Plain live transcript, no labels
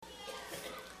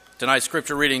Tonight's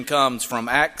scripture reading comes from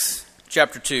Acts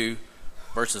chapter 2,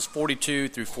 verses 42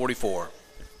 through 44.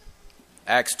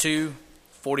 Acts 2,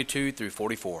 42 through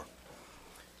 44.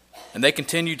 And they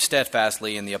continued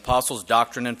steadfastly in the apostles'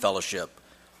 doctrine and fellowship,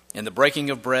 in the breaking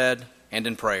of bread and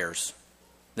in prayers.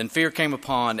 Then fear came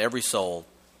upon every soul,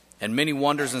 and many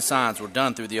wonders and signs were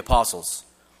done through the apostles.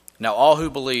 Now all who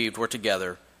believed were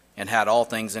together and had all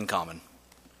things in common.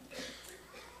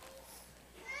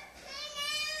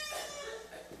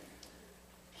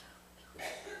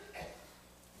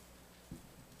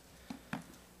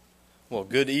 Well,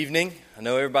 good evening. I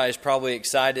know everybody's probably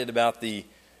excited about the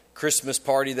Christmas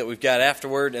party that we've got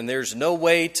afterward, and there's no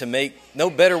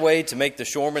better way to make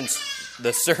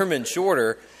the sermon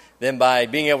shorter than by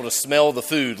being able to smell the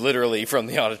food literally from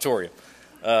the auditorium.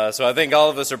 So I think all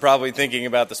of us are probably thinking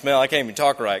about the smell. I can't even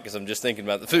talk right because I'm just thinking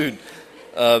about the food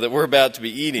that we're about to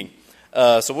be eating.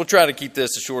 So we'll try to keep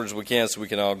this as short as we can so we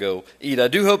can all go eat. I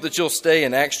do hope that you'll stay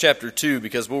in Acts chapter 2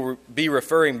 because we'll be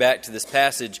referring back to this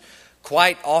passage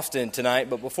quite often tonight,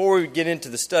 but before we get into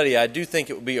the study, I do think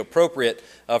it would be appropriate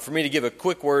for me to give a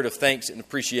quick word of thanks and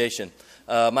appreciation.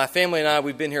 My family and I,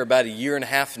 we've been here about a year and a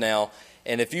half now,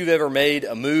 and if you've ever made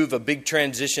a move, a big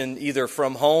transition, either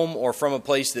from home or from a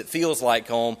place that feels like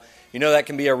home, you know that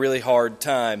can be a really hard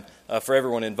time for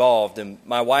everyone involved. And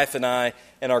my wife and I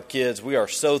and our kids, we are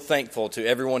so thankful to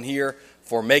everyone here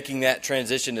for making that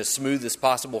transition as smooth as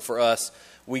possible for us.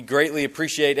 We greatly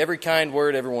appreciate every kind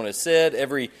word everyone has said,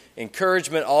 every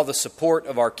encouragement, all the support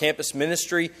of our campus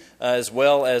ministry, as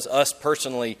well as us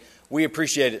personally. We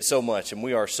appreciate it so much, and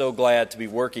we are so glad to be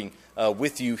working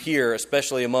with you here,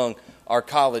 especially among our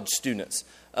college students.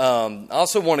 I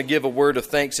also want to give a word of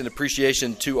thanks and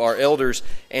appreciation to our elders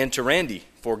and to Randy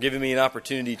for giving me an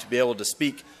opportunity to be able to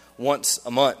speak once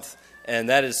a month. And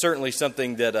that is certainly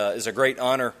something that is a great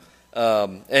honor,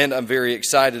 and I'm very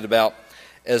excited about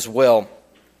as well.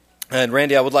 And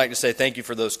Randy, I would like to say thank you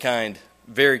for those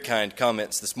very kind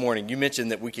comments this morning. You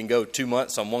mentioned that we can go 2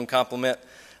 months on one compliment.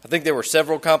 I think there were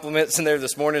several compliments in there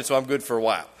this morning, so I'm good for a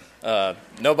while.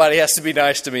 Nobody has to be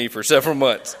nice to me for several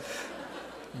months.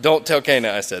 Don't tell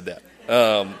Kana I said that.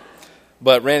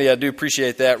 But Randy, I do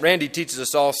appreciate that. Randy teaches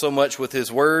us all so much with his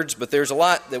words, but there's a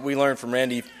lot that we learn from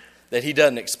Randy that he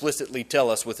doesn't explicitly tell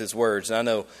us with his words. And I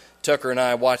know Tucker and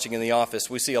I watching in the office,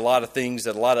 we see a lot of things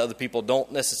that a lot of other people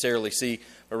don't necessarily see.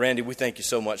 But Randy, we thank you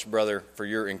so much, brother, for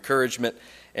your encouragement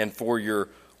and for your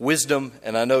wisdom.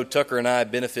 And I know Tucker and I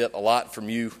benefit a lot from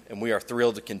you, and we are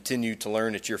thrilled to continue to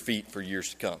learn at your feet for years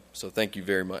to come. So thank you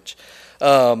very much.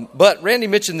 But Randy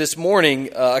mentioned this morning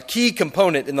a key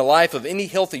component in the life of any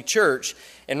healthy church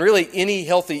and really any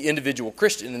healthy individual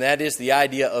Christian, and that is the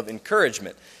idea of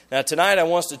encouragement. Now, tonight I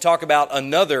want us to talk about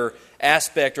another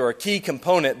aspect or a key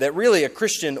component that really a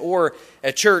Christian or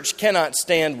a church cannot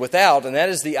stand without, and that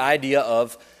is the idea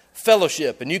of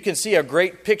fellowship. And you can see a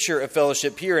great picture of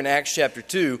fellowship here in Acts chapter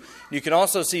 2. You can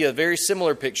also see a very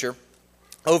similar picture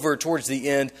over towards the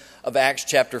end of Acts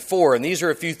chapter 4. And these are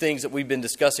a few things that we've been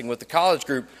discussing with the college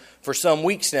group for some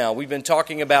weeks now. We've been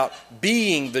talking about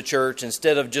being the church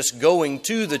instead of just going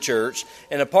to the church.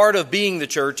 And a part of being the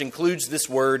church includes this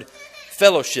word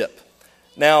fellowship.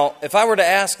 Now, if I were to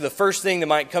ask the first thing that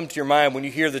might come to your mind when you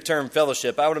hear the term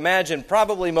fellowship, I would imagine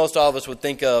probably most all of us would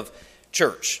think of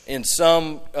church in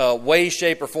some way,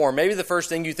 shape, or form. Maybe the first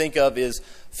thing you think of is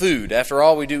food. After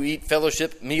all, we do eat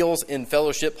fellowship meals in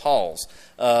fellowship halls.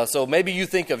 So maybe you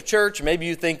think of church, maybe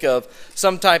you think of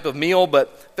some type of meal,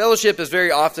 but fellowship is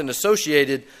very often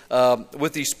associated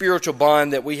with the spiritual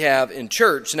bond that we have in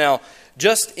church. Now,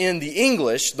 just in the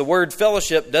English, the word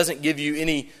fellowship doesn't give you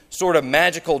any sort of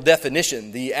magical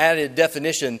definition. The added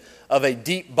definition of a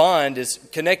deep bond is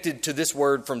connected to this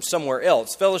word from somewhere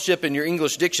else. Fellowship in your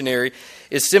English dictionary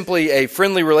is simply a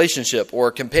friendly relationship or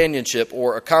a companionship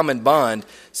or a common bond,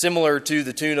 similar to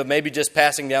the tune of maybe just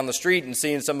passing down the street and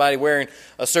seeing somebody wearing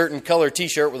a certain color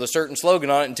t-shirt with a certain slogan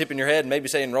on it and tipping your head and maybe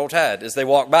saying "Roll Tide" as they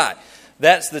walk by.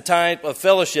 That's the type of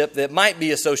fellowship that might be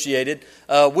associated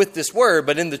with this word.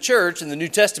 But in the church, in the New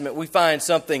Testament, we find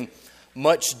something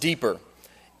much deeper.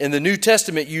 In the New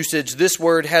Testament usage, this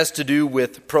word has to do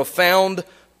with profound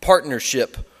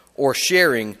partnership or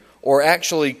sharing or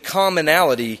actually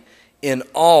commonality in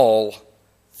all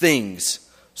things.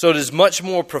 So it is much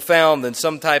more profound than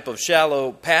some type of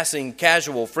shallow, passing,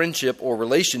 casual friendship or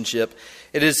relationship.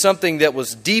 It is something that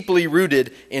was deeply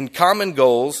rooted in common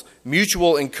goals,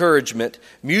 mutual encouragement,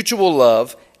 mutual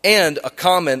love, and a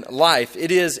common life.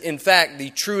 It is, in fact, the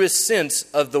truest sense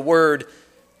of the word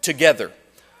together.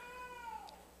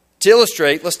 To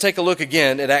illustrate, let's take a look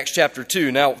again at Acts chapter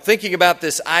 2. Now, thinking about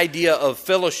this idea of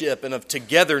fellowship and of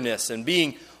togetherness and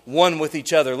being one with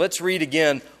each other. Let's read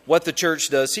again what the church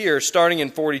does here, starting in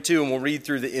 42, and we'll read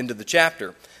through the end of the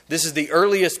chapter. This is the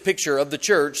earliest picture of the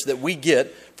church that we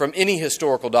get from any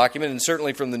historical document, and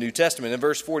certainly from the New Testament. In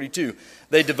verse 42,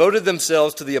 they devoted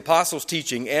themselves to the apostles'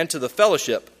 teaching and to the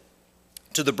fellowship,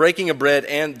 to the breaking of bread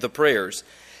and the prayers.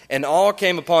 And all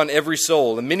came upon every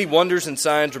soul, and many wonders and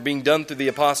signs were being done through the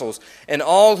apostles. And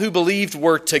all who believed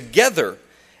were together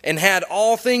and had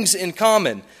all things in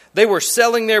common. They were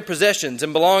selling their possessions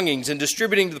and belongings and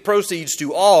distributing the proceeds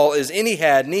to all as any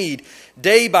had need.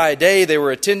 Day by day they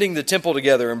were attending the temple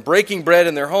together and breaking bread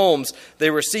in their homes. They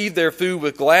received their food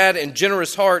with glad and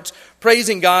generous hearts,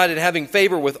 praising God and having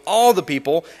favor with all the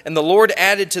people. And the Lord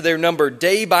added to their number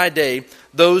day by day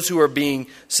those who are being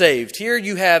saved. Here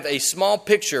you have a small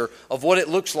picture of what it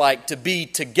looks like to be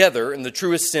together in the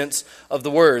truest sense of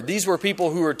the word. These were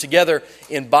people who were together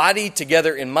in body,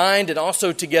 together in mind, and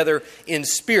also together in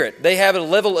spirit. They have a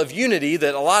level of unity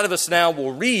that a lot of us now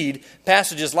will read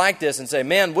passages like this and say,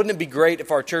 man, wouldn't it be great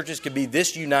if our churches could be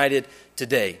this united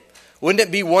today? Wouldn't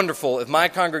it be wonderful if my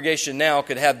congregation now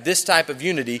could have this type of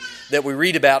unity that we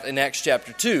read about in Acts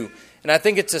chapter 2? And I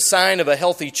think it's a sign of a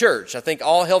healthy church. I think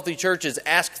all healthy churches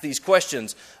ask these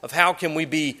questions of how can we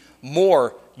be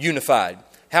more unified?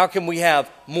 How can we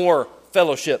have more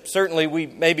fellowship? Certainly we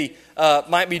maybe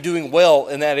might be doing well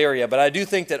in that area, but I do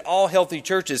think that all healthy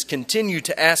churches continue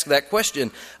to ask that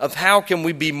question of how can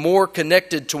we be more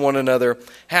connected to one another?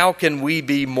 How can we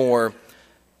be more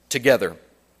together?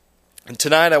 And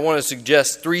tonight I want to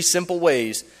suggest 3 simple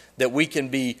ways that we can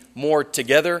be more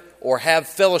together or have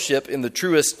fellowship in the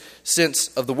truest sense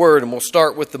of the word. And we'll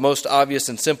start with the most obvious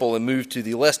and simple and move to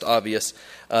the less obvious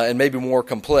and maybe more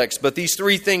complex. But these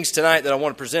 3 things tonight that I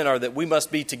want to present are that we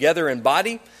must be together in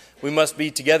body, we must be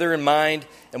together in mind,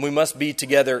 and we must be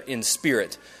together in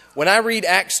spirit. When I read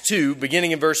Acts 2,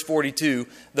 beginning in verse 42,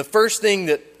 the first thing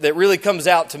that really comes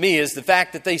out to me is the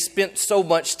fact that they spent so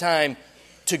much time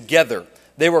together.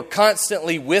 They were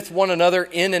constantly with one another,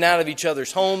 in and out of each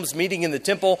other's homes, meeting in the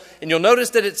temple. And you'll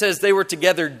notice that it says they were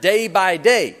together day by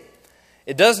day.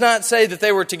 It does not say that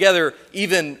they were together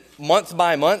even month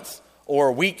by month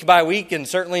or week by week, and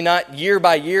certainly not year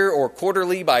by year or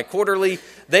quarterly by quarterly.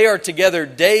 They are together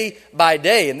day by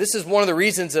day. And this is one of the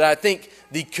reasons that I think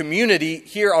the community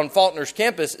here on Faulkner's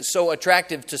campus is so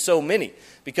attractive to so many.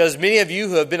 Because many of you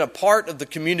who have been a part of the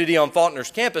community on Faulkner's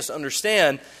campus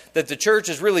understand that the church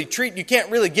is really you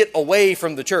can't really get away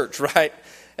from the church, right?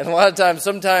 And a lot of times,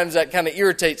 sometimes that kind of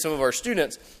irritates some of our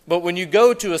students. But when you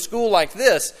go to a school like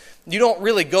this, you don't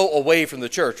really go away from the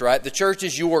church, right? The church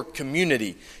is your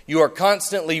community. You are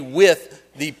constantly with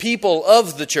the people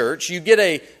of the church. You get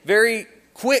a very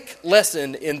quick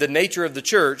lesson in the nature of the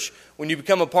church when you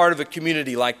become a part of a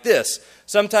community like this.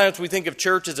 Sometimes we think of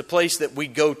church as a place that we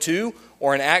go to,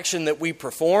 or an action that we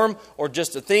perform, or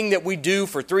just a thing that we do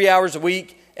for 3 hours a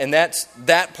week, and that's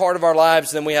that part of our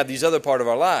lives, then we have these other part of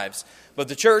our lives. But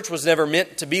the church was never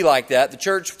meant to be like that. The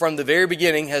church from the very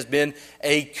beginning has been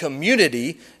a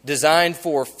community designed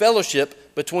for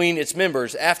fellowship between its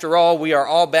members. After all, we are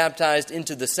all baptized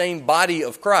into the same body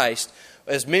of Christ.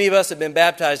 As many of us have been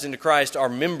baptized into Christ, are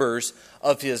members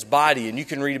of His body. And you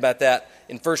can read about that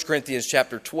in 1 Corinthians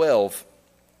chapter 12.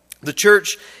 The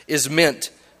church is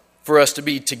meant for us to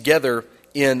be together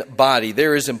in body.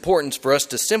 There is importance for us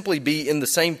to simply be in the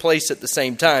same place at the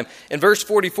same time. In verse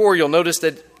 44, you'll notice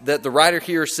that the writer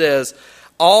here says,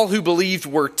 all who believed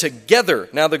were together.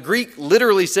 Now the Greek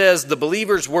literally says the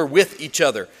believers were with each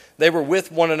other. They were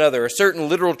with one another. A certain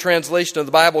literal translation of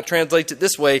the Bible translates it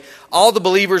this way: all the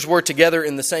believers were together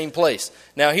in the same place.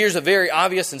 Now here's a very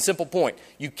obvious and simple point.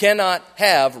 You cannot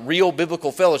have real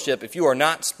biblical fellowship if you are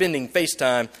not spending face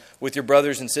time with your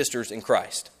brothers and sisters in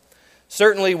Christ.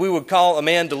 Certainly we would call a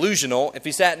man delusional if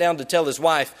he sat down to tell his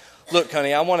wife, look,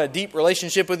 honey, I want a deep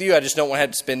relationship with you. I just don't want to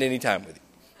have to spend any time with you.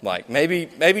 Like maybe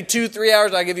 2-3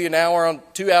 hours. I give you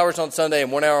 2 hours on Sunday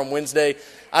and 1 hour on Wednesday.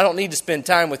 I don't need to spend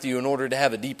time with you in order to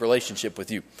have a deep relationship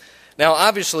with you. Now,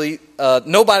 obviously,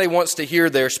 nobody wants to hear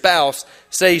their spouse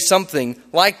say something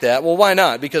like that. Well, why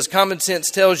not? Because common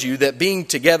sense tells you that being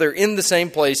together in the same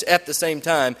place at the same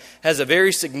time has a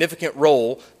very significant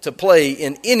role to play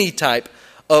in any type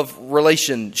of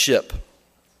relationship.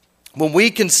 When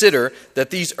we consider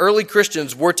that these early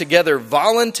Christians were together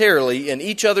voluntarily in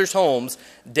each other's homes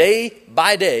day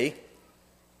by day,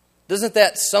 doesn't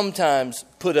that sometimes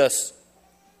put us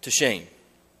to shame?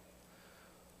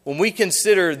 When we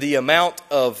consider the amount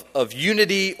of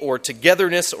unity or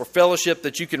togetherness or fellowship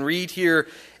that you can read here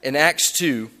in Acts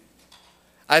 2,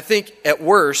 I think at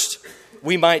worst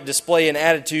we might display an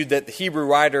attitude that the Hebrew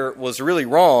writer was really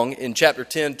wrong in chapter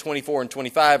 10, 24, and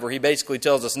 25, where he basically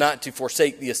tells us not to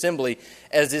forsake the assembly,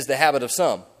 as is the habit of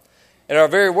some. At our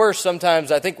very worst,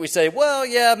 sometimes I think we say, well,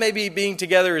 yeah, maybe being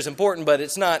together is important, but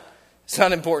it's not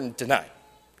important tonight,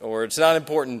 or it's not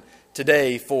important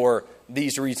today for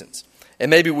these reasons. And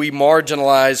maybe we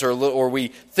marginalize or we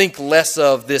think less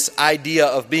of this idea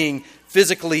of being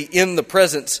physically in the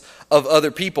presence of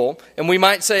other people. And we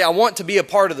might say, I want to be a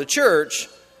part of the church,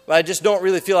 but I just don't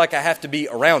really feel like I have to be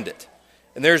around it.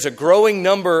 And there's a growing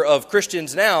number of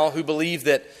Christians now who believe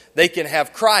that they can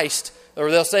have Christ, or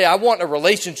they'll say, I want a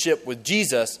relationship with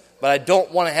Jesus, but I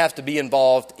don't want to have to be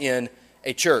involved in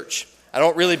a church. I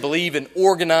don't really believe in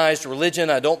organized religion.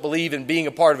 I don't believe in being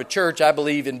a part of a church. I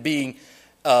believe in being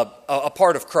a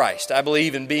part of Christ. I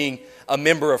believe in being a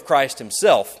member of Christ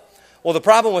himself. Well, the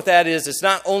problem with that is it's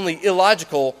not only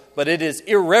illogical, but it is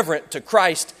irreverent to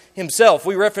Christ himself.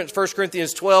 We referenced 1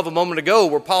 Corinthians 12 a moment ago,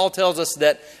 where Paul tells us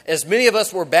that as many of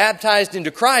us were baptized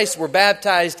into Christ, we're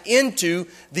baptized into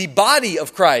the body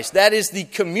of Christ. That is the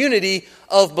community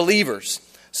of believers.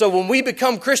 So when we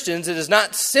become Christians, it is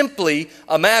not simply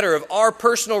a matter of our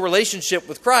personal relationship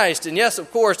with Christ. And yes, of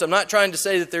course, I'm not trying to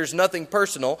say that there's nothing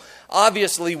personal.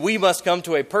 Obviously, we must come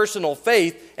to a personal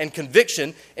faith and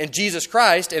conviction in Jesus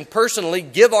Christ and personally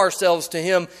give ourselves to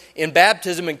Him in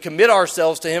baptism and commit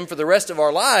ourselves to Him for the rest of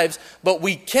our lives. But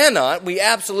we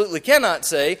absolutely cannot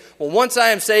say, well, once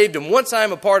I am saved and once I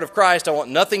am a part of Christ, I want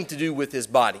nothing to do with His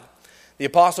body. The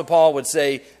Apostle Paul would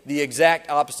say the exact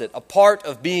opposite. A part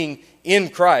of being in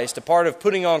Christ, a part of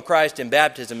putting on Christ in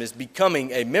baptism is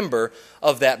becoming a member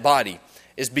of that body,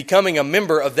 is becoming a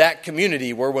member of that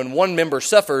community where when one member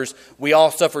suffers, we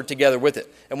all suffer together with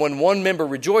it. And when one member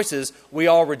rejoices, we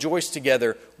all rejoice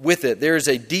together with it. There is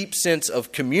a deep sense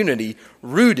of community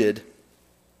rooted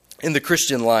in the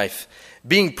Christian life.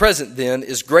 Being present, then,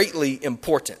 is greatly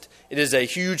important. It is a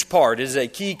huge part. It is a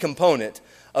key component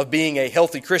of being a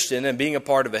healthy Christian and being a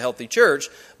part of a healthy church.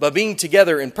 But being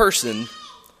together in person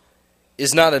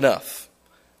is not enough.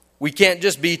 We can't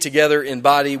just be together in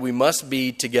body. We must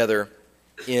be together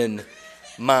in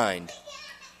mind.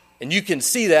 And you can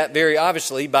see that very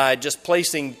obviously by just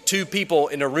placing two people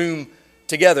in a room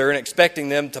together and expecting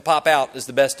them to pop out as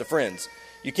the best of friends.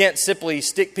 You can't simply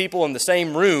stick people in the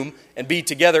same room and be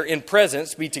together in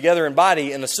presence, be together in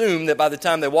body, and assume that by the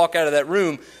time they walk out of that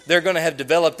room, they're going to have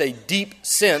developed a deep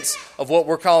sense of what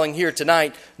we're calling here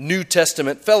tonight New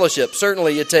Testament fellowship.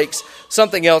 Certainly it takes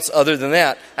something else other than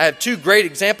that. I have two great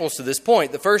examples to this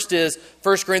point. The first is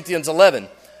 1 Corinthians 11.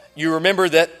 You remember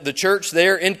that the church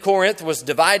there in Corinth was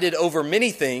divided over many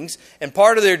things, and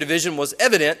part of their division was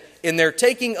evident in their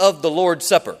taking of the Lord's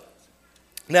Supper.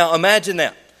 Now imagine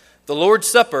that. The Lord's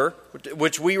Supper,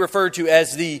 which we refer to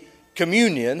as the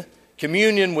communion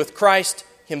with Christ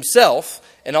himself,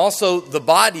 and also the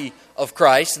body of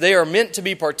Christ, they are meant to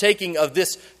be partaking of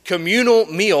this communal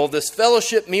meal, this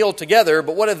fellowship meal together,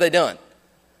 but what have they done?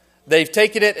 They've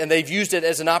taken it and they've used it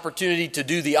as an opportunity to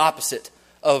do the opposite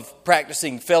of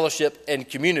practicing fellowship and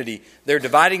community. They're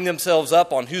dividing themselves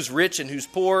up on who's rich and who's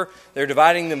poor. They're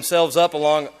dividing themselves up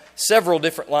along several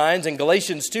different lines. In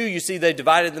Galatians 2, you see they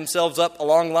divided themselves up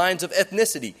along lines of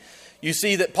ethnicity. You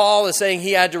see that Paul is saying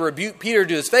he had to rebuke Peter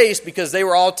to his face because they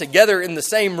were all together in the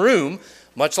same room,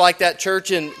 much like that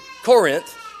church in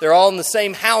Corinth. They're all in the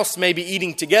same house, maybe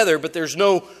eating together, but there's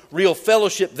no real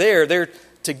fellowship there. They're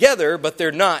together, but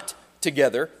they're not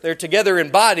together. They're together in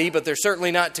body, but they're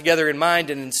certainly not together in mind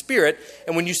and in spirit.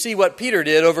 And when you see what Peter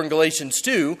did over in Galatians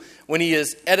 2, when he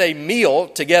is at a meal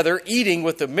together, eating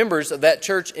with the members of that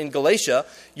church in Galatia,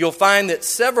 you'll find that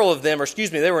several of them,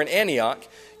 they were in Antioch,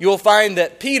 you'll find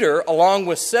that Peter, along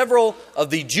with several of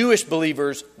the Jewish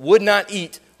believers, would not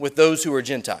eat with those who were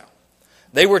Gentile.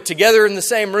 They were together in the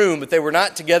same room, but they were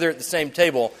not together at the same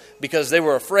table because they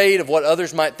were afraid of what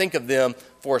others might think of them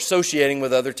for associating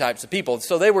with other types of people.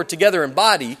 So they were together in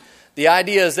body. The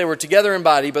idea is they were together in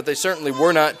body, but they certainly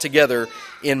were not together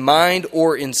in mind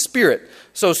or in spirit.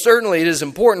 So certainly it is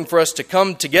important for us to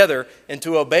come together and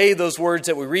to obey those words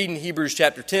that we read in Hebrews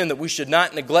chapter 10, that we should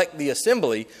not neglect the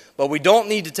assembly, but we don't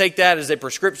need to take that as a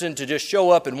prescription to just show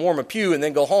up and warm a pew and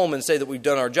then go home and say that we've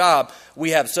done our job. We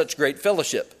have such great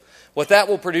fellowship. What that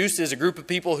will produce is a group of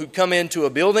people who come into a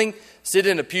building, sit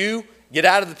in a pew, get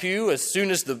out of the pew as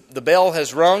soon as the bell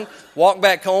has rung, walk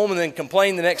back home, and then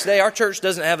complain the next day. Our church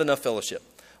doesn't have enough fellowship.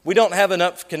 We don't have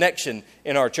enough connection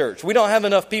in our church. We don't have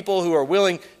enough people who are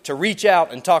willing to reach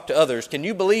out and talk to others. Can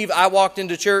you believe I walked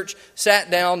into church,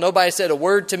 sat down, nobody said a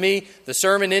word to me, the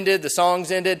sermon ended, the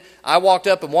songs ended, I walked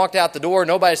up and walked out the door,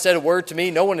 nobody said a word to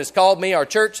me, no one has called me. Our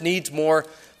church needs more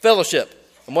fellowship.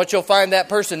 And what you'll find that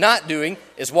person not doing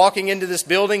is walking into this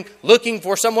building looking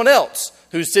for someone else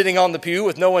who's sitting on the pew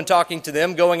with no one talking to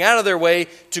them, going out of their way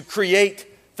to create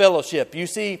fellowship. You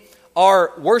see,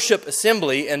 our worship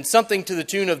assembly and something to the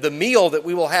tune of the meal that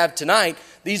we will have tonight,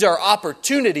 these are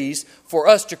opportunities for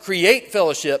us to create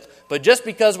fellowship. But just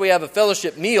because we have a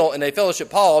fellowship meal and a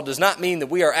fellowship hall does not mean that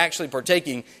we are actually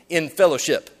partaking in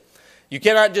fellowship. You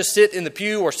cannot just sit in the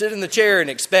pew or sit in the chair and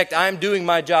expect I'm doing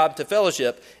my job to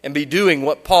fellowship and be doing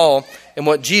what Paul and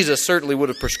what Jesus certainly would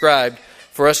have prescribed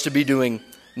for us to be doing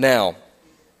now.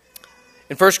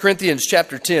 In 1 Corinthians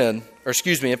chapter 1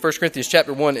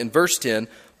 in verse 10,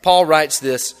 Paul writes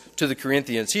this to the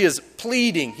Corinthians. He's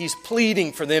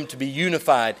pleading for them to be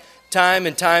unified time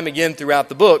and time again throughout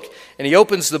the book. And he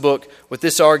opens the book with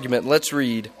this argument. Let's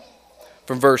read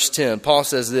from verse 10. Paul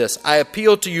says this, I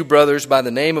appeal to you, brothers, by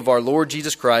the name of our Lord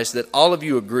Jesus Christ, that all of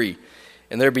you agree,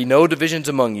 and there be no divisions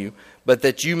among you, but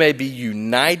that you may be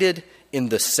united in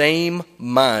the same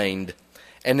mind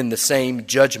and in the same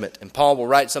judgment. And Paul will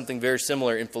write something very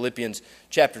similar in Philippians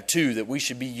chapter 2, that we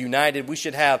should be united. We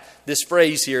should have this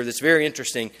phrase here that's very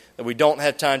interesting that we don't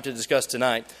have time to discuss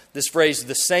tonight. This phrase,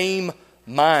 the same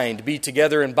mind. Be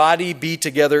together in body, be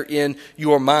together in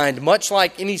your mind. Much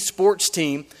like any sports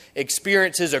team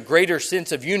experiences a greater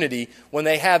sense of unity when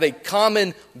they have a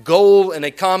common goal and a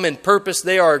common purpose.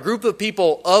 They are a group of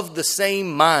people of the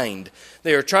same mind.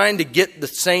 They are trying to get the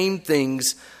same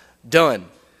things done.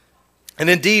 And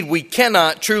indeed, we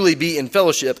cannot truly be in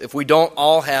fellowship if we don't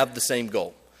all have the same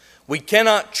goal. We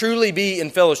cannot truly be in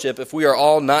fellowship if we are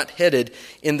all not headed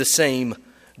in the same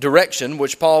direction,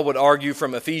 which Paul would argue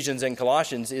from Ephesians and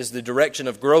Colossians is the direction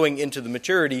of growing into the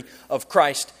maturity of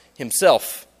Christ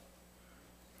himself.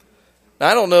 Now,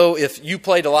 I don't know if you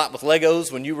played a lot with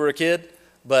Legos when you were a kid,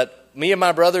 but me and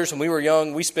my brothers, when we were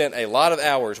young, we spent a lot of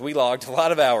hours, we logged a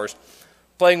lot of hours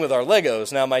playing with our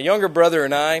Legos. Now, my younger brother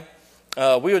and I,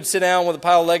 we would sit down with a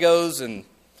pile of Legos and,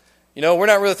 we're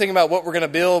not really thinking about what we're going to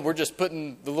build. We're just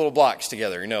putting the little blocks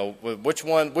together.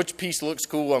 Which piece looks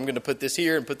cool. I'm going to put this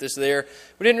here and put this there.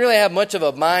 We didn't really have much of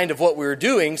a mind of what we were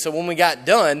doing. So when we got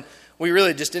done, we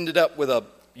really just ended up with a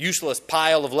useless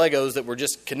pile of Legos that were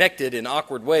just connected in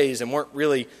awkward ways and weren't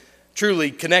really truly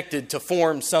connected to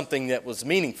form something that was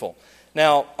meaningful.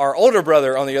 Now, our older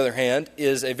brother, on the other hand,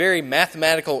 is a very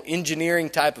mathematical engineering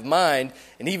type of mind.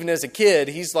 And even as a kid,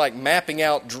 he's like mapping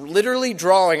out, literally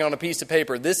drawing on a piece of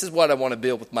paper, this is what I want to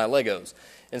build with my Legos.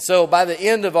 And so by the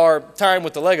end of our time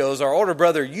with the Legos, our older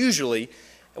brother usually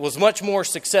was much more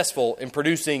successful in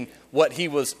producing what he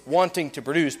was wanting to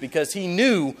produce because he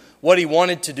knew what he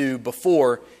wanted to do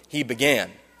before he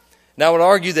began. Now, I would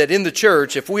argue that in the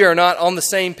church, if we are not on the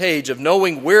same page of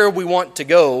knowing where we want to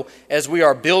go as we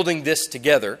are building this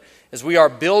together, as we are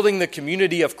building the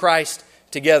community of Christ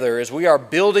together, as we are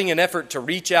building an effort to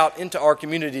reach out into our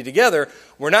community together,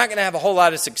 we're not going to have a whole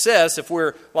lot of success if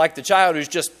we're like the child who's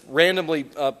just randomly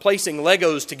placing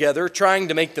Legos together, trying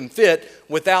to make them fit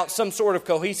without some sort of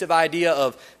cohesive idea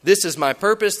of this is my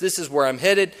purpose, this is where I'm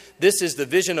headed, this is the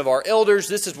vision of our elders,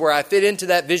 this is where I fit into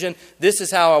that vision, this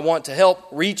is how I want to help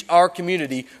reach our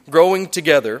community growing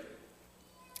together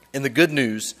in the good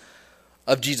news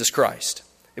of Jesus Christ.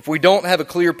 If we don't have a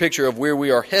clear picture of where we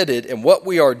are headed and what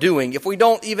we are doing, if we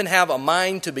don't even have a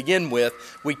mind to begin with,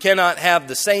 we cannot have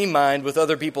the same mind with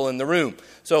other people in the room.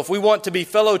 So if we want to be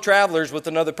fellow travelers with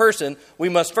another person, we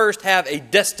must first have a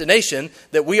destination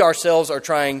that we ourselves are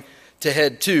trying to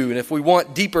head to. And if we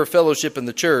want deeper fellowship in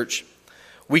the church,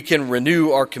 we can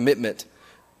renew our commitment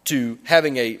to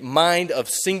having a mind of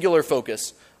singular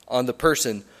focus on the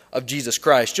person of Jesus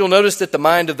Christ. You'll notice that the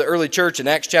mind of the early church in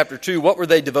Acts chapter 2, what were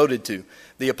they devoted to?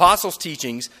 The apostles'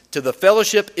 teachings, to the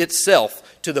fellowship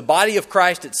itself, to the body of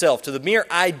Christ itself, to the mere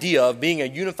idea of being a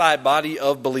unified body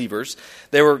of believers.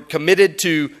 They were devoted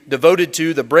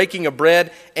to the breaking of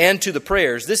bread and to the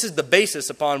prayers. This is the basis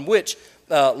upon which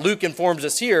Luke informs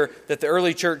us here that the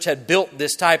early church had built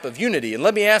this type of unity. And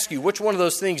let me ask you, which one of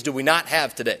those things do we not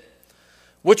have today?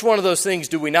 Which one of those things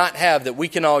do we not have that we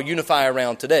can all unify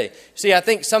around today? See, I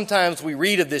think sometimes we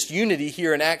read of this unity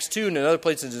here in Acts 2 and in other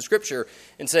places in Scripture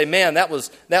and say, man, that was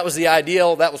the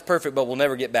ideal, that was perfect, but we'll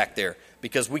never get back there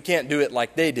because we can't do it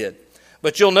like they did.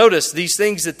 But you'll notice these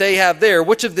things that they have there,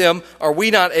 which of them are we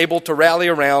not able to rally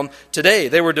around today?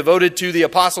 They were devoted to the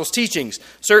apostles' teachings.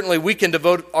 Certainly we can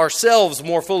devote ourselves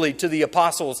more fully to the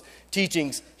apostles'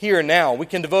 teachings here and now. We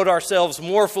can devote ourselves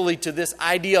more fully to this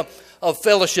idea of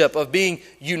fellowship, of being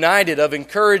united, of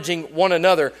encouraging one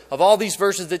another, of all these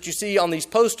verses that you see on these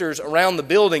posters around the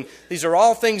building. These are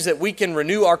all things that we can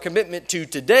renew our commitment to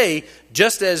today,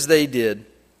 just as they did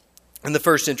in the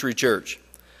first century church.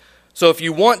 So if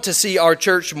you want to see our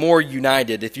church more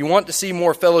united, if you want to see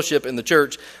more fellowship in the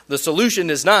church, the solution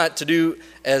is not to do,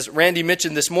 as Randy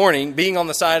mentioned this morning, being on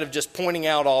the side of just pointing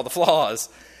out all the flaws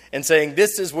and saying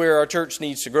this is where our church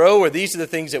needs to grow or these are the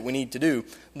things that we need to do.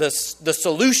 The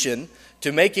solution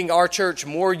to making our church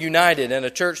more united and a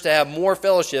church to have more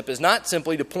fellowship is not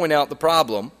simply to point out the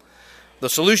problem. The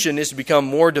solution is to become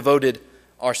more devoted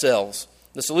ourselves.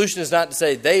 The solution is not to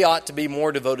say they ought to be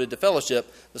more devoted to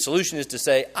fellowship. The solution is to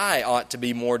say I ought to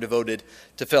be more devoted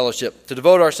to fellowship, to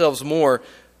devote ourselves more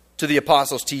to the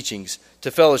apostles' teachings,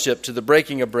 to fellowship, to the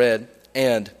breaking of bread,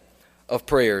 and of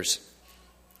prayers.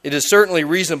 It is certainly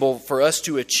reasonable for us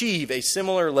to achieve a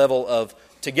similar level of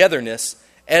togetherness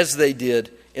as they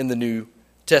did in the New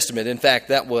Testament. In fact,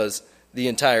 that was the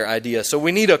entire idea. So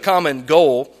we need a common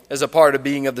goal as a part of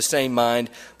being of the same mind,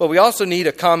 but we also need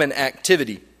a common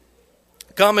activity.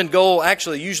 A common goal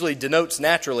actually usually denotes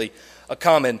naturally a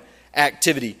common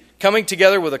activity. Coming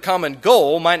together with a common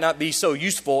goal might not be so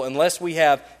useful unless we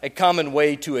have a common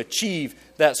way to achieve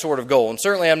that sort of goal. And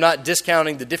certainly I'm not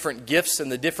discounting the different gifts and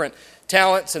the different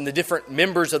talents and the different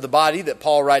members of the body that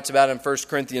Paul writes about in 1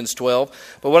 Corinthians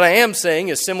 12. But what I am saying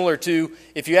is similar to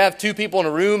if you have two people in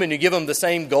a room and you give them the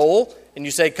same goal and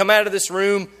you say, come out of this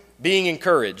room being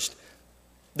encouraged.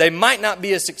 They might not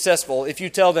be as successful if you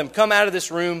tell them, come out of this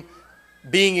room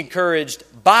being encouraged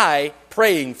by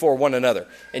praying for one another.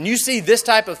 And you see this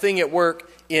type of thing at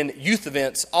work in youth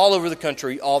events all over the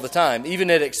country all the time. Even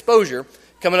at Exposure,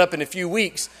 coming up in a few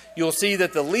weeks, you'll see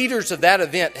that the leaders of that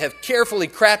event have carefully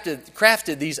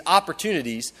crafted these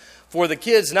opportunities for the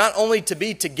kids not only to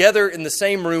be together in the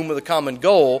same room with a common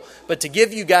goal, but to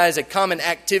give you guys a common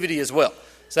activity as well.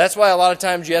 So that's why a lot of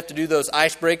times you have to do those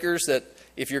icebreakers that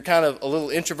if you're kind of a little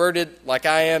introverted like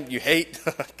I am, you hate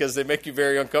because they make you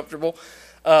very uncomfortable.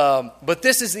 But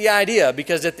this is the idea,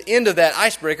 because at the end of that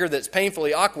icebreaker that's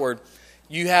painfully awkward,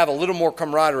 you have a little more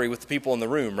camaraderie with the people in the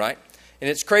room, right? And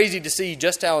it's crazy to see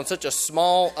just how in such a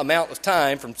small amount of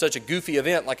time from such a goofy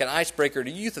event like an icebreaker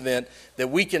to youth event that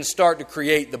we can start to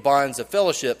create the bonds of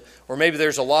fellowship, where maybe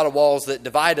there's a lot of walls that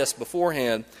divide us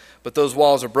beforehand, but those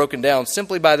walls are broken down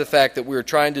simply by the fact that we're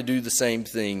trying to do the same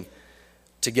thing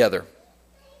together.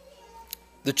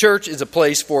 The church is a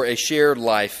place for a shared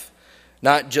life,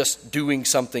 not just doing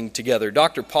something together.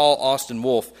 Dr. Paul Austin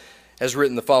Wolf has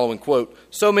written the following quote,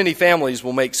 "So many families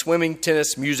will make swimming,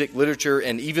 tennis, music, literature,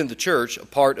 and even the church a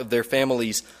part of their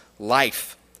family's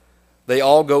life. They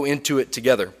all go into it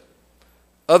together.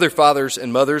 Other fathers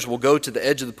and mothers will go to the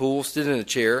edge of the pool, sit in a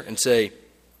chair, and say,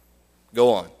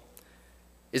 'Go on.'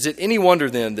 Is it any wonder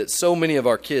then that so many of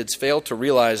our kids fail to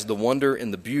realize the wonder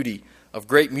and the beauty of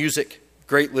great music,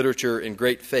 great literature, and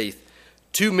great faith?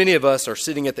 Too many of us are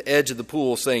sitting at the edge of the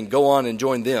pool saying, 'Go on and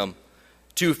join them.'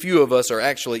 Too few of us are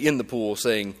actually in the pool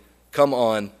saying, 'Come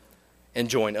on and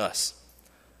join us.'"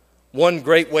 One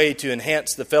great way to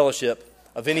enhance the fellowship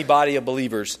of any body of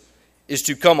believers is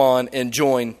to come on and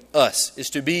join us, is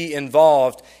to be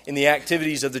involved in the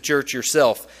activities of the church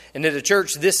yourself. And at a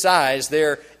church this size,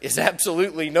 there is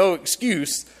absolutely no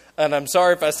excuse, and I'm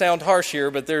sorry if I sound harsh here,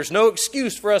 but there's no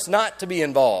excuse for us not to be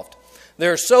involved.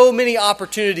 There are so many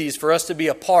opportunities for us to be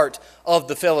a part of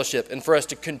the fellowship and for us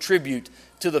to contribute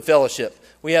to the fellowship.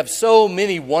 We have so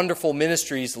many wonderful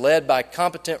ministries led by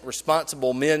competent,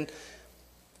 responsible men,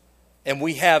 and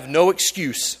we have no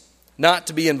excuse not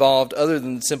to be involved other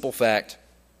than the simple fact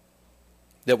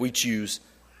that we choose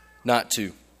not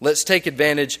to. Let's take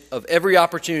advantage of every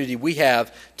opportunity we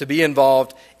have to be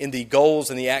involved in the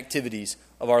goals and the activities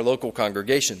of our local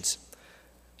congregations.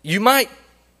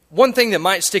 One thing that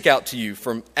might stick out to you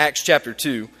from Acts chapter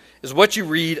 2 is what you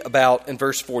read about in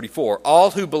verse 44.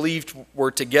 All who believed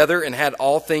were together and had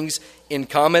all things in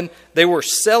common. They were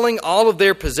selling all of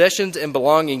their possessions and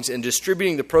belongings and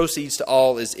distributing the proceeds to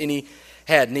all as any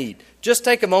had need. Just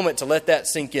take a moment to let that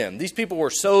sink in. These people were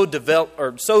so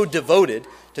devoted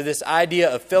to this idea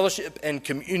of fellowship and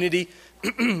community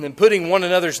and putting one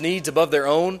another's needs above their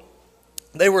own.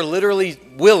 They were literally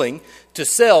willing to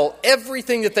sell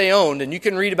everything that they owned. And you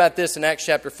can read about this in Acts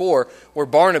chapter 4, where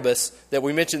Barnabas, that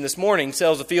we mentioned this morning,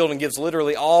 sells a field and gives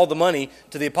literally all the money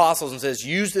to the apostles and says,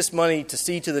 use this money to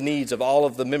see to the needs of all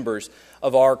of the members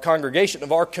of our congregation,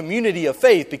 of our community of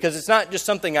faith, because it's not just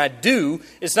something I do,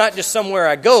 it's not just somewhere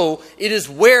I go, it is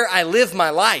where I live my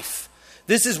life.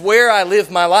 This is where I live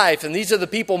my life, and these are the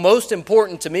people most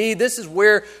important to me. This is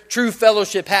where true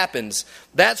fellowship happens.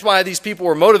 That's why these people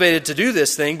were motivated to do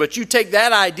this thing, but you take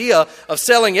that idea of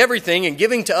selling everything and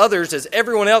giving to others as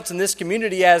everyone else in this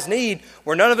community has need,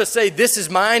 where none of us say, this is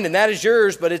mine and that is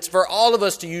yours, but it's for all of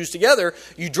us to use together.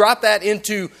 You drop that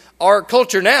into our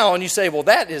culture now, and you say, well,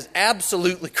 that is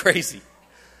absolutely crazy.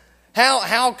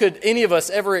 How could any of us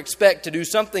ever expect to do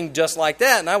something just like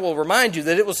that? And I will remind you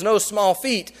that it was no small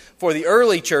feat for the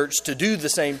early church to do the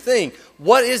same thing.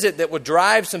 What is it that would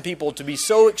drive some people to be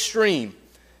so extreme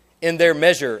in their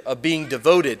measure of being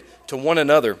devoted to one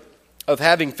another, of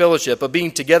having fellowship, of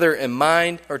being together in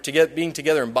mind, or being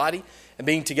together in body and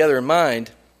being together in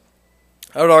mind?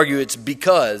 I would argue it's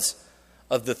because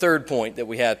of the third point that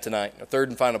we have tonight, our third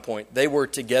and final point. They were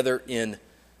together in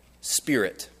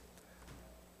spirit.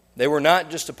 They were not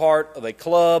just a part of a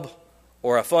club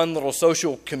or a fun little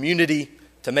social community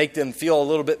to make them feel a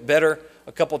little bit better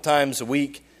a couple times a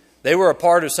week. They were a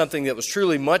part of something that was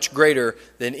truly much greater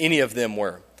than any of them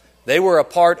were. They were a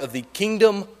part of the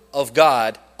kingdom of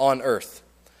God on earth.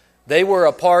 They were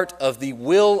a part of the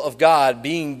will of God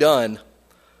being done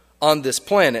on this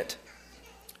planet.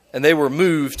 And they were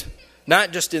moved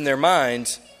not just in their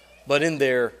minds, but in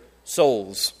their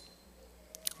souls.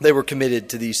 They were committed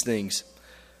to these things.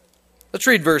 Let's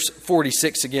read verse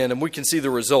 46 again, and we can see the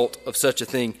result of such a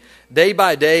thing. Day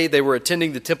by day, they were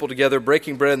attending the temple together,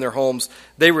 breaking bread in their homes.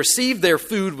 They received their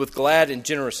food with glad and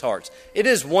generous hearts. It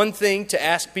is one thing to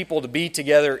ask people to be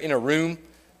together in a room.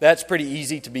 That's pretty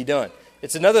easy to be done.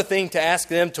 It's another thing to ask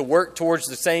them to work towards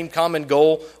the same common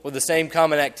goal with the same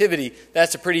common activity.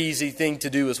 That's a pretty easy thing to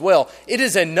do as well. It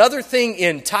is another thing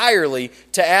entirely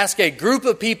to ask a group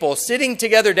of people sitting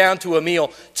together down to a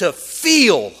meal to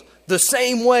feel the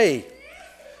same way,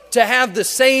 to have the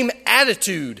same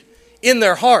attitude in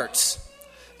their hearts.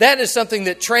 That is something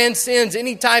that transcends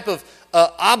any type of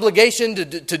obligation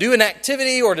to do an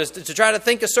activity or to try to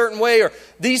think a certain way. Or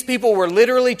these people were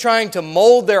literally trying to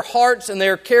mold their hearts and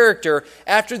their character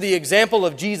after the example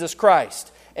of Jesus Christ.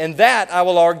 And that, I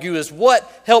will argue, is what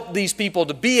helped these people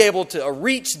to be able to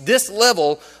reach this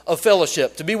level of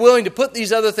fellowship, to be willing to put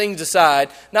these other things aside,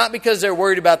 not because they're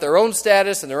worried about their own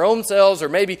status and their own selves, or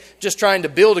maybe just trying to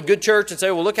build a good church and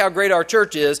say, well, look how great our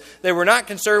church is. They were not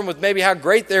concerned with maybe how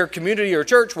great their community or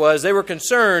church was. They were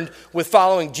concerned with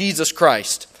following Jesus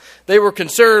Christ. They were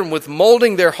concerned with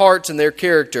molding their hearts and their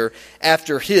character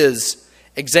after His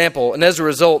example. And as a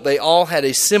result, they all had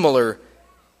a similar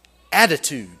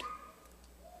attitude.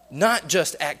 Not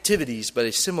just activities, but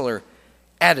a similar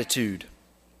attitude.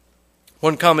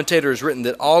 One commentator has written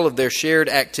that all of their shared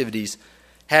activities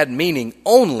had meaning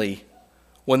only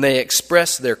when they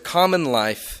expressed their common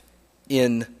life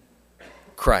in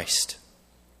Christ.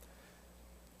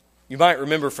 You might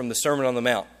remember from the Sermon on the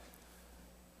Mount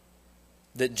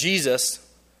that Jesus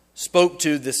spoke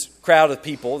to this crowd of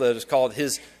people that is called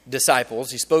His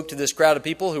disciples. He spoke to this crowd of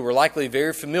people who were likely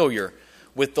very familiar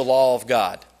with the law of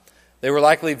God. They were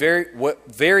likely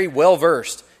very well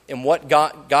versed in what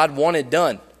God wanted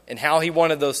done and how He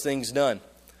wanted those things done.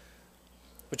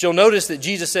 But you'll notice that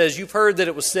Jesus says, you've heard that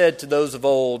it was said to those of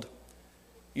old,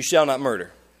 you shall not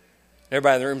murder.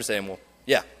 Everybody in the room is saying, well,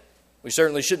 yeah, we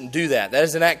certainly shouldn't do that. That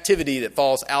is an activity that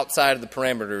falls outside of the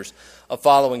parameters of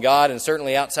following God and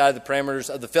certainly outside of the parameters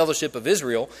of the fellowship of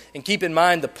Israel. And keep in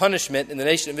mind the punishment in the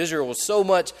nation of Israel was so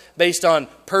much based on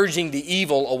purging the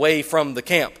evil away from the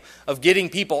camp, of getting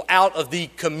people out of the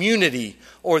community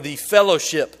or the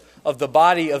fellowship of the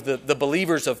body of the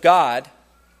believers of God.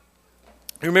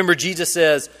 Remember, Jesus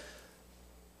says,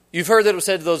 you've heard that it was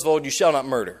said to those of old, you shall not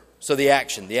murder. So the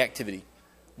action, the activity.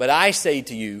 But I say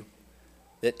to you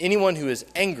that anyone who is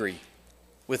angry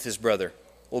with his brother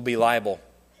will be liable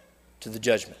to the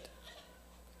judgment.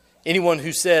 Anyone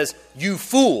who says, you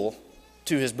fool,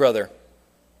 to his brother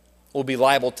will be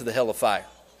liable to the hell of fire.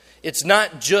 It's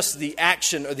not just the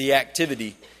action or the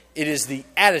activity. It is the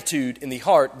attitude in the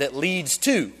heart that leads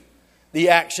to the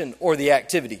action or the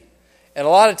activity. And a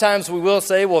lot of times we will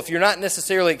say, well, if you're not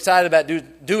necessarily excited about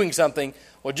doing something,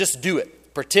 well, just do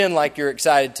it. Pretend like you're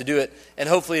excited to do it, and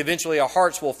hopefully eventually our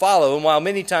hearts will follow. And while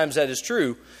many times that is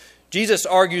true, Jesus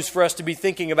argues for us to be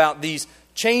thinking about these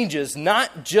changes,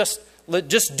 not just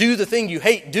do the thing you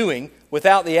hate doing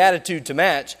without the attitude to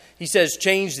match. He says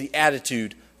change the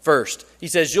attitude first. He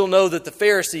says you'll know that the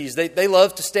Pharisees, they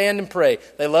love to stand and pray.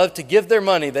 They love to give their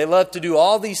money. They love to do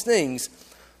all these things.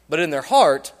 But in their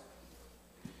heart,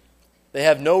 they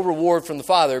have no reward from the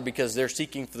Father because they're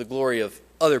seeking for the glory of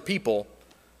other people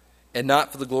and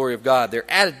not for the glory of God. Their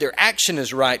action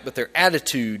is right, but their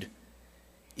attitude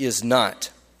is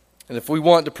not. And if we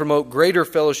want to promote greater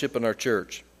fellowship in our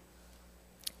church,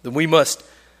 then we must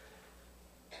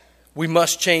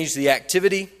change the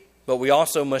activity, but we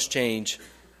also must change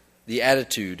the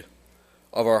attitude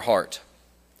of our heart.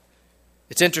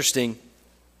 It's interesting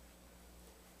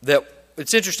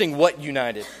what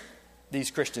united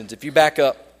these Christians. If you back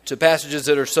up to passages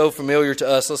that are so familiar to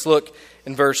us, let's look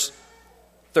in verse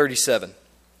 37.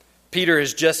 Peter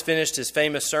has just finished his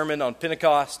famous sermon on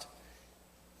Pentecost,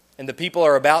 and the people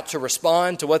are about to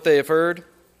respond to what they have heard.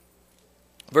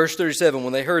 Verse 37,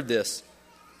 when they heard this,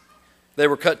 they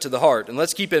were cut to the heart. And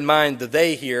let's keep in mind the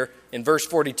they here. In verse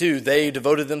 42, they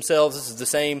devoted themselves. This is the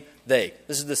same they.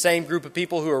 This is the same group of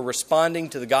people who are responding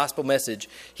to the gospel message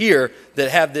here that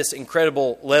have this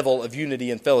incredible level of unity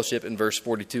and fellowship in verse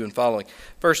 42 and following.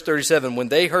 Verse 37, when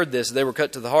they heard this, they were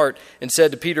cut to the heart and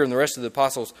said to Peter and the rest of the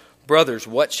apostles, "Brothers,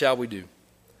 what shall we do?"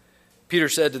 Peter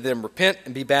said to them, "Repent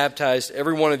and be baptized,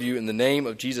 every one of you, in the name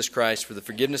of Jesus Christ for the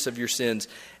forgiveness of your sins,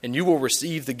 and you will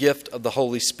receive the gift of the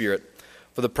Holy Spirit.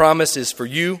 For the promise is for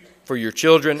you, for your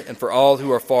children, and for all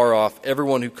who are far off,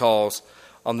 everyone who calls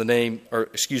on the name,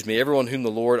 everyone whom the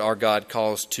Lord our God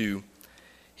calls to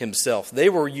himself." They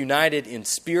were united in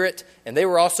spirit, and they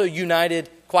were also united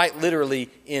quite literally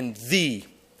in the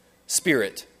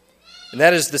Spirit. And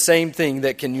that is the same thing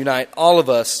that can unite all of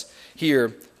us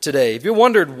here today. Have you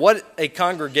wondered what a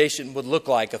congregation would look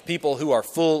like of people who are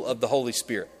full of the Holy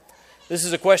Spirit? This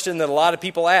is a question that a lot of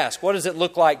people ask. What does it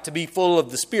look like to be full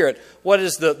of the Spirit? What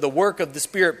does the work of the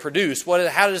Spirit produce?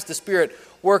 How does the Spirit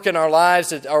work in our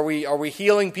lives? Are we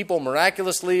healing people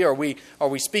miraculously? Are we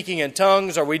speaking in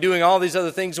tongues? Are we doing all these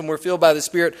other things when we're filled by the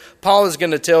Spirit? Paul is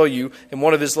going to tell you in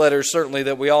one of his letters, certainly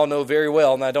that we all know very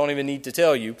well, and I don't even need to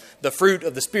tell you, the fruit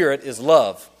of the Spirit is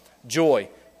love, joy,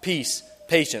 peace,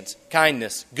 patience,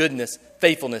 kindness, goodness,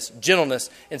 faithfulness, gentleness,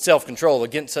 and self-control.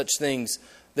 Against such things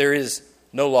there is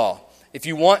no law. If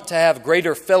you want to have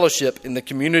greater fellowship in the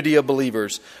community of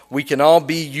believers, we can all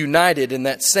be united in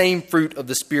that same fruit of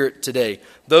the Spirit today.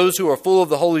 Those who are full of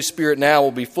the Holy Spirit now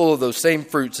will be full of those same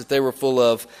fruits that they were full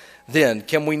of then.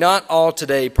 Can we not all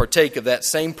today partake of that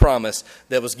same promise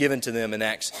that was given to them in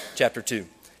Acts chapter 2?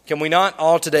 Can we not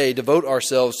all today devote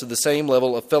ourselves to the same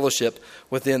level of fellowship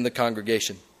within the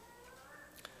congregation?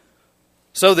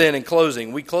 So then, in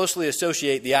closing, we closely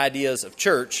associate the ideas of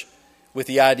church with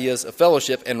the ideas of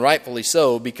fellowship, and rightfully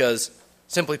so, because,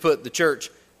 simply put, the church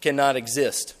cannot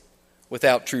exist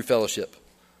without true fellowship.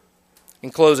 In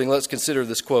closing, let's consider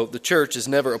this quote: "The church is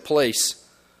never a place,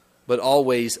 but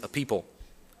always a people.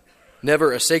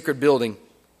 Never a sacred building,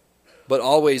 but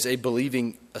always a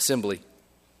believing assembly.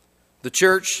 The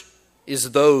church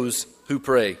is those who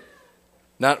pray,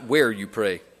 not where you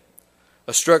pray.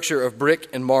 A structure of brick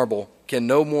and marble can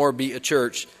no more be a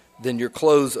church than your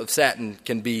clothes of satin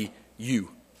can be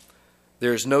you.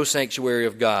 There is no sanctuary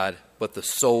of God but the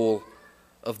soul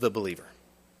of the believer."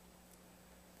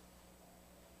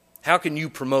 How can you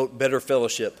promote better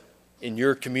fellowship in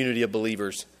your community of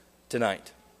believers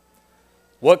tonight?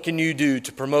 What can you do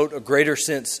to promote a greater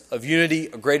sense of unity,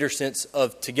 a greater sense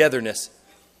of togetherness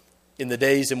in the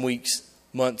days and weeks,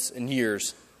 months and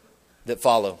years that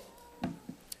follow?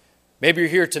 Maybe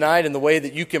you're here tonight, and the way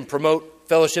that you can promote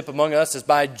fellowship among us is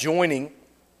by joining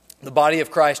the body of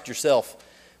Christ yourself.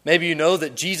 Maybe you know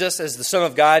that Jesus, as the Son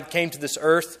of God, came to this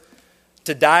earth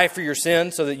to die for your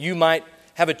sins so that you might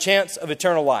have a chance of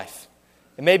eternal life.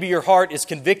 And maybe your heart is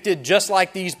convicted just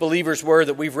like these believers were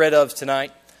that we've read of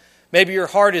tonight. Maybe your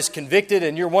heart is convicted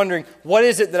and you're wondering, what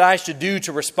is it that I should do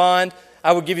to respond?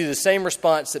 I would give you the same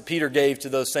response that Peter gave to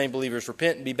those same believers: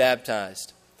 repent and be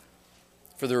baptized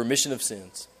for the remission of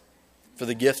sins, for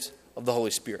the gift of the Holy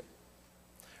Spirit.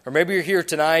 Or maybe you're here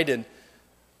tonight and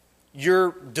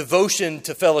your devotion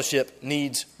to fellowship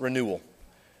needs renewal.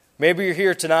 Maybe you're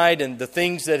here tonight and the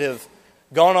things that have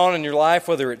gone on in your life,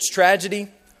 whether it's tragedy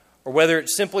or whether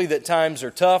it's simply that times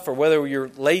are tough, or whether you're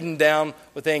laden down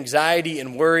with anxiety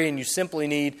and worry and you simply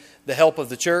need the help of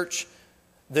the church,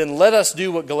 then let us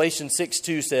do what Galatians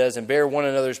 6:2 says and bear one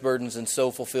another's burdens and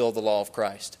so fulfill the law of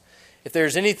Christ. If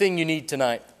there's anything you need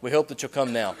tonight, we hope that you'll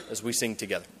come now as we sing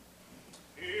together.